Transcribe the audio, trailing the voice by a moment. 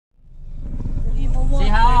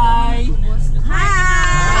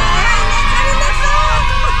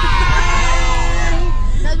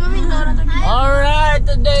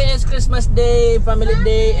Day, Family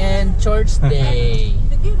Day, and Church Day.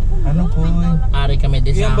 Ano po? Ari kami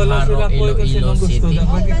din sa Haro, Iloilo City.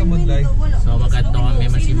 So magkato kami,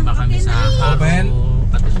 masimba kami sa Haro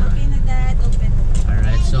Cathedral.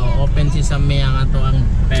 Alright, so open si Sammy ang ato ang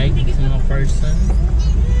peg sa mga person.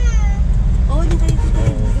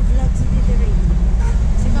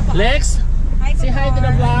 Lex, say hi to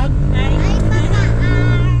the vlog.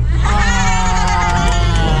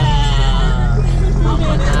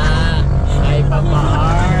 Ako na. Hi Papa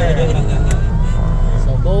R.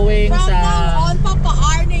 So going sa Papa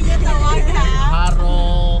R ninyo tawag ha.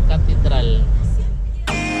 Haro Cathedral.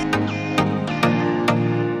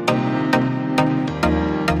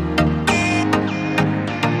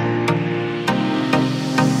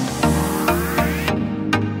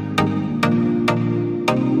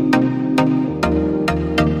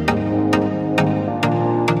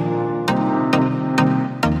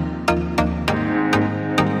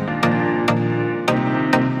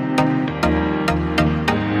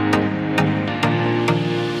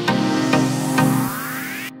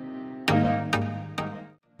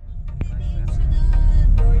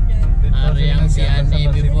 Si Annie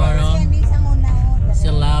before si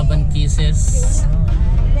Love and Kisses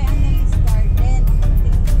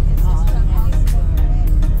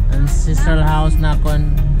and Sister House na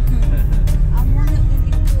kon.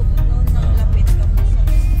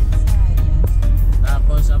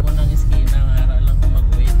 Tapos amo nang iskina nga lang ko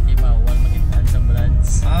mag-wait kay bawal makitaan sa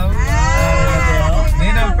branch.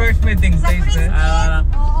 Din ang first meeting taste eh.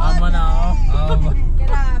 Amo na ako.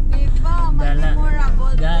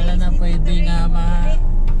 Dala na pwede nga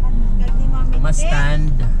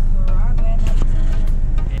ma-stand.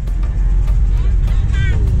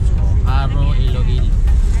 So, Haro, Iloilo.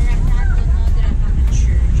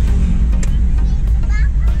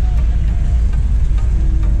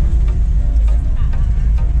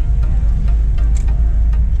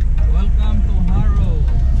 Welcome to Haro.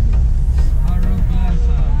 Haro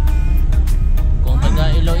Plaza. Kung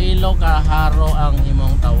taga Iloilo ka, Haro ang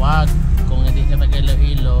imong tawag. Kung hindi ka taga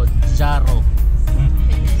Iloilo, Jaro.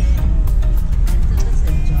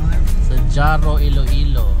 Sa Jaro,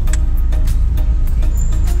 Iloilo.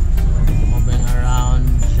 So, moving around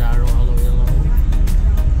Jaro, Iloilo.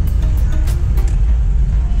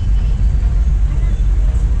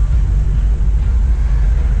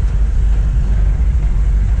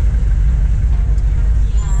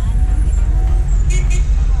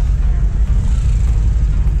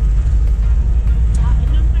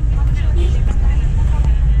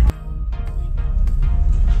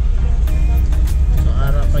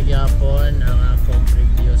 Pagyapon ang akong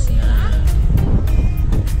previous nga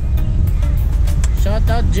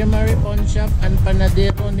shoutout Jemary Pawn Shop and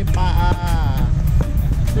Panadero ni Paa.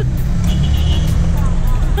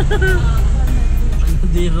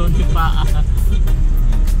 Panadero ni Paa.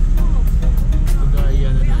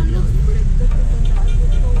 Ayan na yun.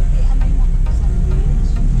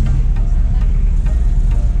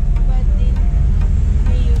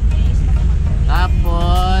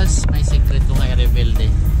 Tapos may secret ko nga i-reveal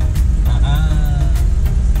din.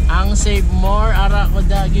 Ang Save More ara ko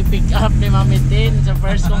dagi pick up ni Mami Tin sa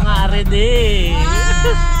first ko nga ari di.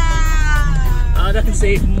 Ang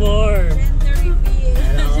Save More.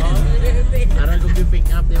 Ara ko pick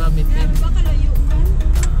up ni Mami Tin.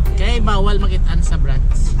 Kaya bawal makitaan sa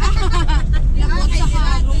branch. Labot sa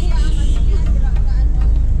Haro.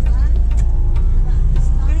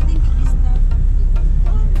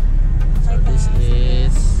 So this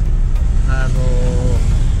is Haro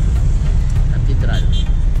Cathedral.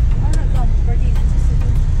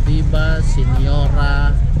 Viva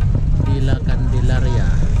Señora de la Candelaria.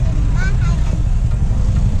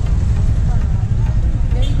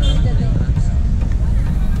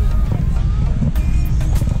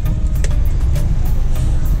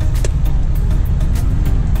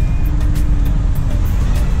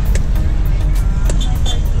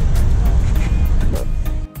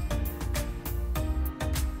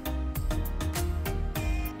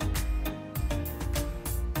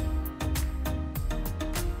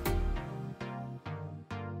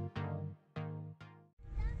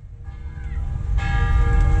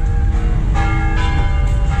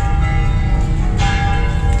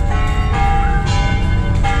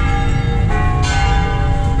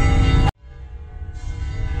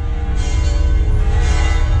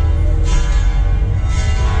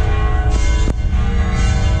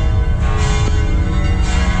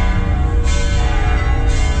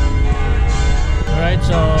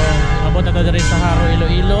 Dito sa Haro,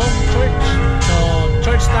 Iloilo Church. So,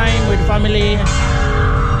 church time with family.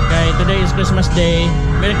 Okay, today is Christmas Day.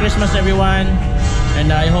 Merry Christmas everyone. And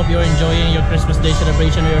I hope you're enjoying your Christmas Day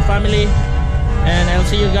celebration with your family. And I'll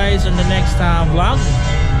see you guys on the next vlog.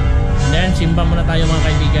 And then simba muna tayo mga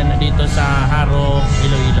kaibigan dito sa Haro,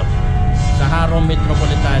 Iloilo. Sa Haro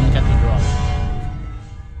Metropolitan Cathedral.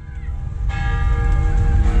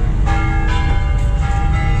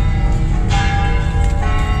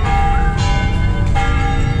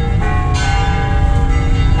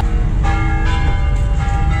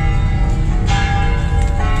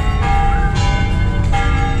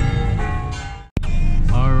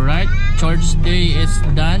 Church Day is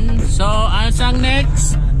done. So, asang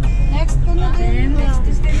next? Next ko na din. Next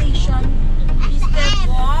destination. Easter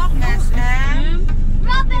Walk, SM.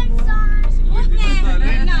 Robinson.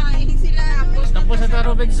 Tapos sa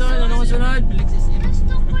Robinson, ano ang sunod?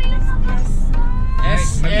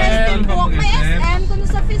 SM. Walk may SM. Kung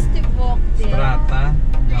sa Festive Walk din. Strata.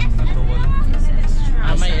 Jam na tuwal.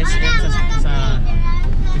 May SM sa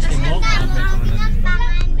Festive Walk.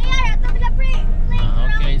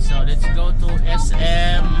 Okay, so let's go to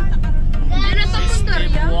SM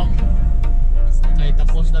Festive Walk. Okay,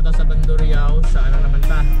 tapos na daw sa Banduriao. Sa ano naman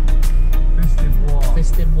ta? Festive Walk.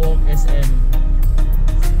 Festive Walk SM.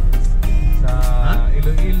 Sa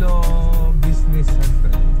Iloilo Business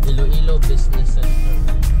Center. Iloilo Business Center.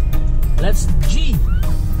 Let's G!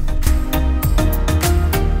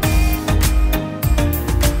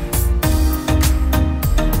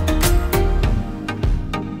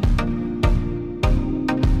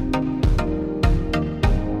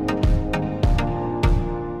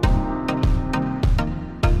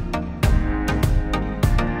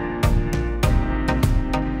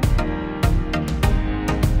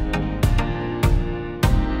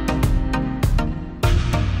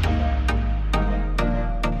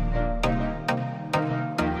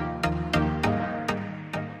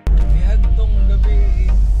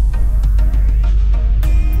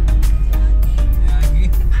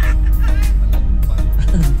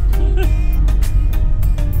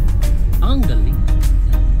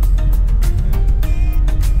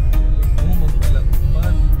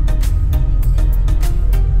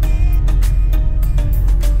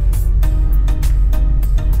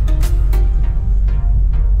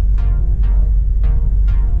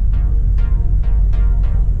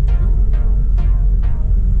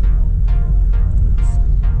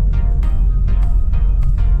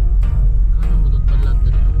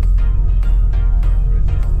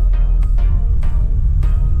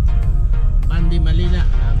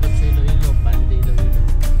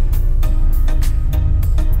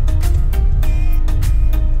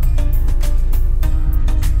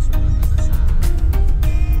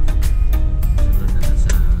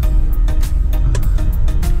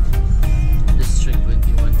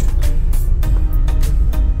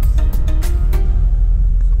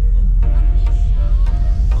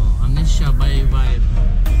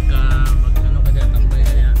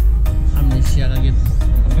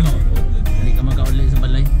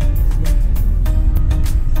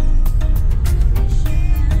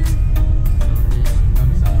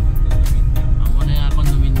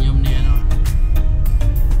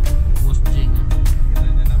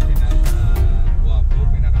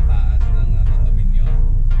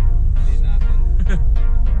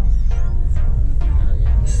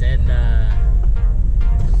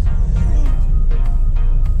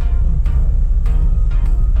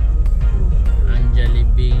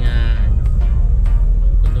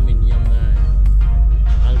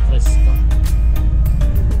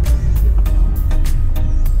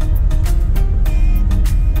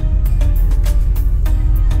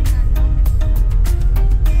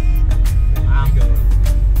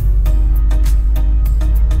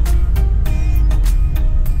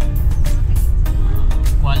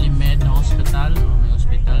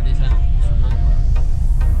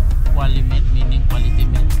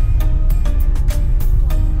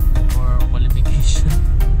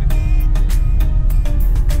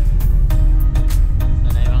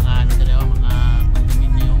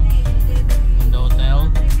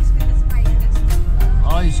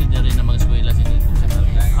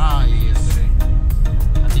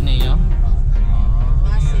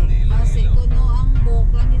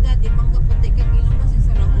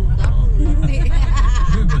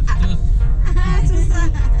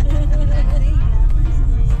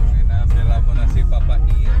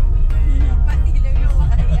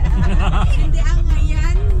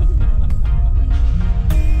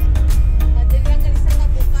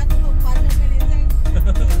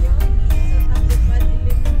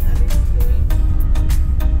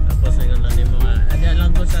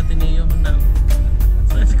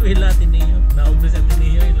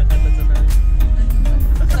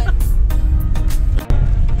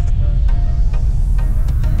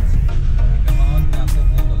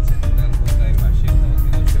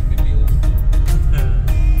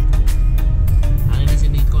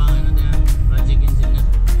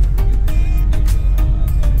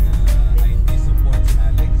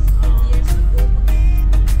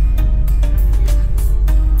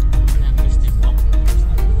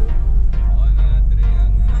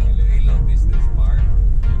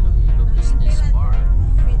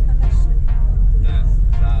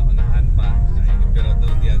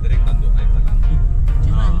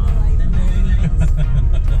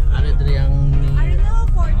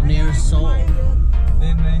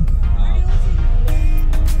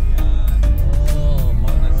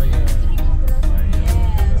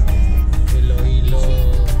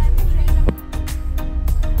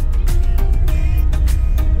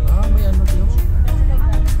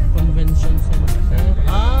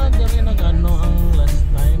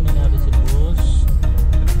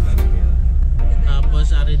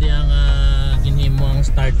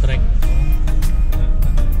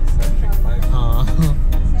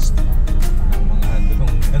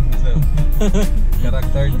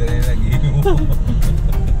 Character din nag-iimo.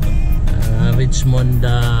 Richmond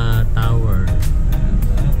Tower.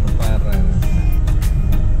 Para.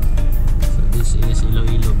 So this is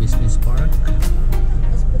Iloilo Business Park.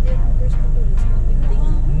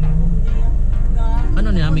 Ano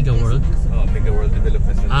niya? Mega World? Oh, Mega World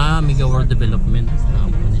Development. Mega World Development.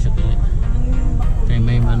 Ano siya kaya? Kaya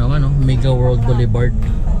may ano, Mega World Boulevard.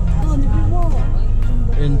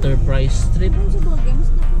 Enterprise Street.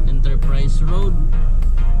 Enterprise Road.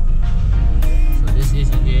 So this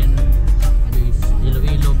is again the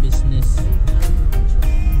Iloilo Business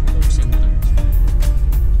Center.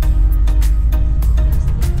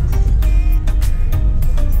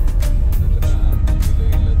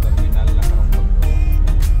 Iloilo Terminal na karong pagko.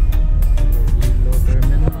 Iloilo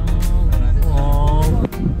Terminal. Oh.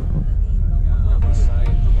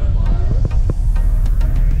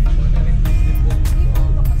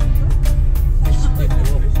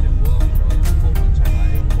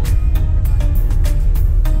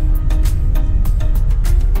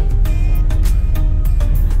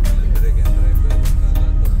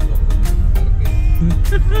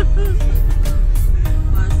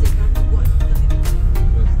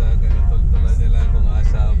 Basta ganitol-tulan nila kung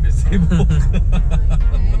asa ang Facebook.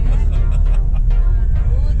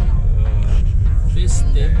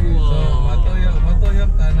 So,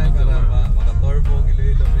 matuyok tanan para makatorbo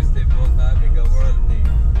Iloilo Festival na Mega World ni.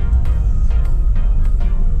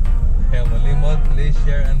 Kaya malimot, please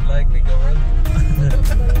share and like Mega World.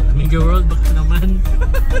 Mega World baka naman.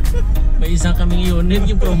 May isang kaming unit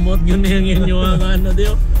yung promote yun yung ano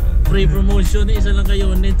diyo. Free promotion isa lang ka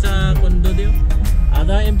unit sa kondo diyo.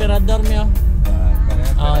 Ada Emperador niyo.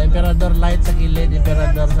 Emperador light sa gilid,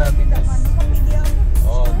 Emperador sa Pinas.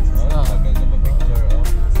 Tagal ka pa picture.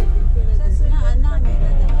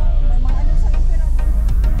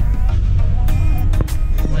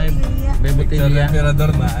 May Picture botilya.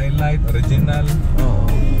 Emperador na highlight, original. Oo.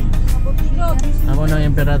 Ako ng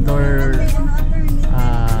Emperador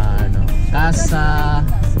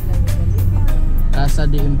Casa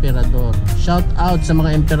de Emperador. Shout out sa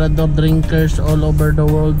mga Emperador drinkers all over the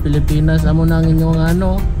world, Pilipinas. Amo na ang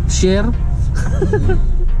inyong share.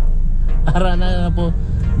 Para na po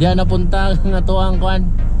diyan napunta nga to ang kwan.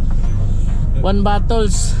 One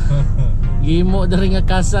bottles. Gimo diri nga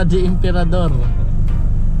Casa de Emperador.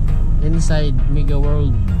 Inside Mega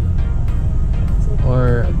World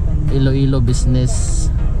or Iloilo Business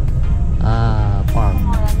Park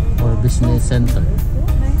or Business Center.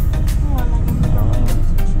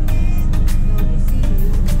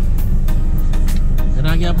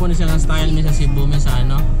 Karagya po ni siya ng style mi sa Cebu mi sa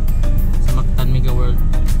sa Mactan Mega World.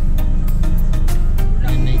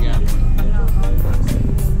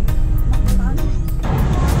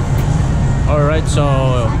 Alright, so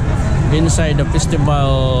inside the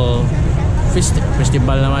festival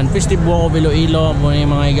naman, Festival of Iloilo mo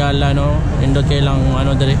yung mga igala no. Indot kay lang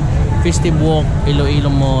dali. Festival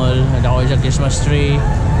Iloilo Mall. Dako sa Christmas tree.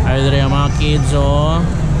 Ay dali ang mga kids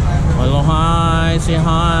hello, hi, say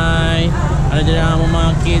hi. Ano dali ang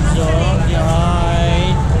mga kids say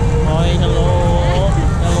hi. Hi, hello.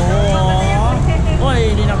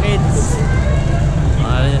 Hoy, hindi na kids.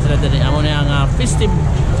 Sila dali. Amo na ang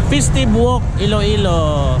Festive Walk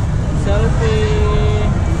Iloilo. Selfie.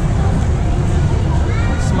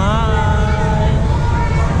 Smile.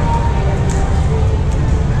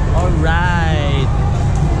 Alright.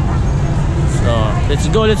 So, let's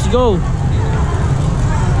go.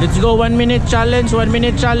 Let's go. 1 minute challenge. 1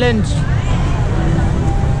 minute challenge.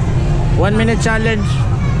 1 minute challenge.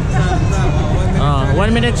 1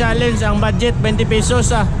 minute challenge. Ang budget 20 pesos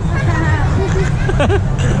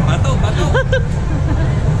Bato.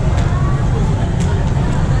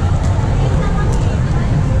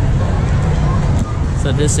 So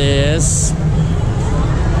this is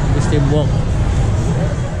Festive Walk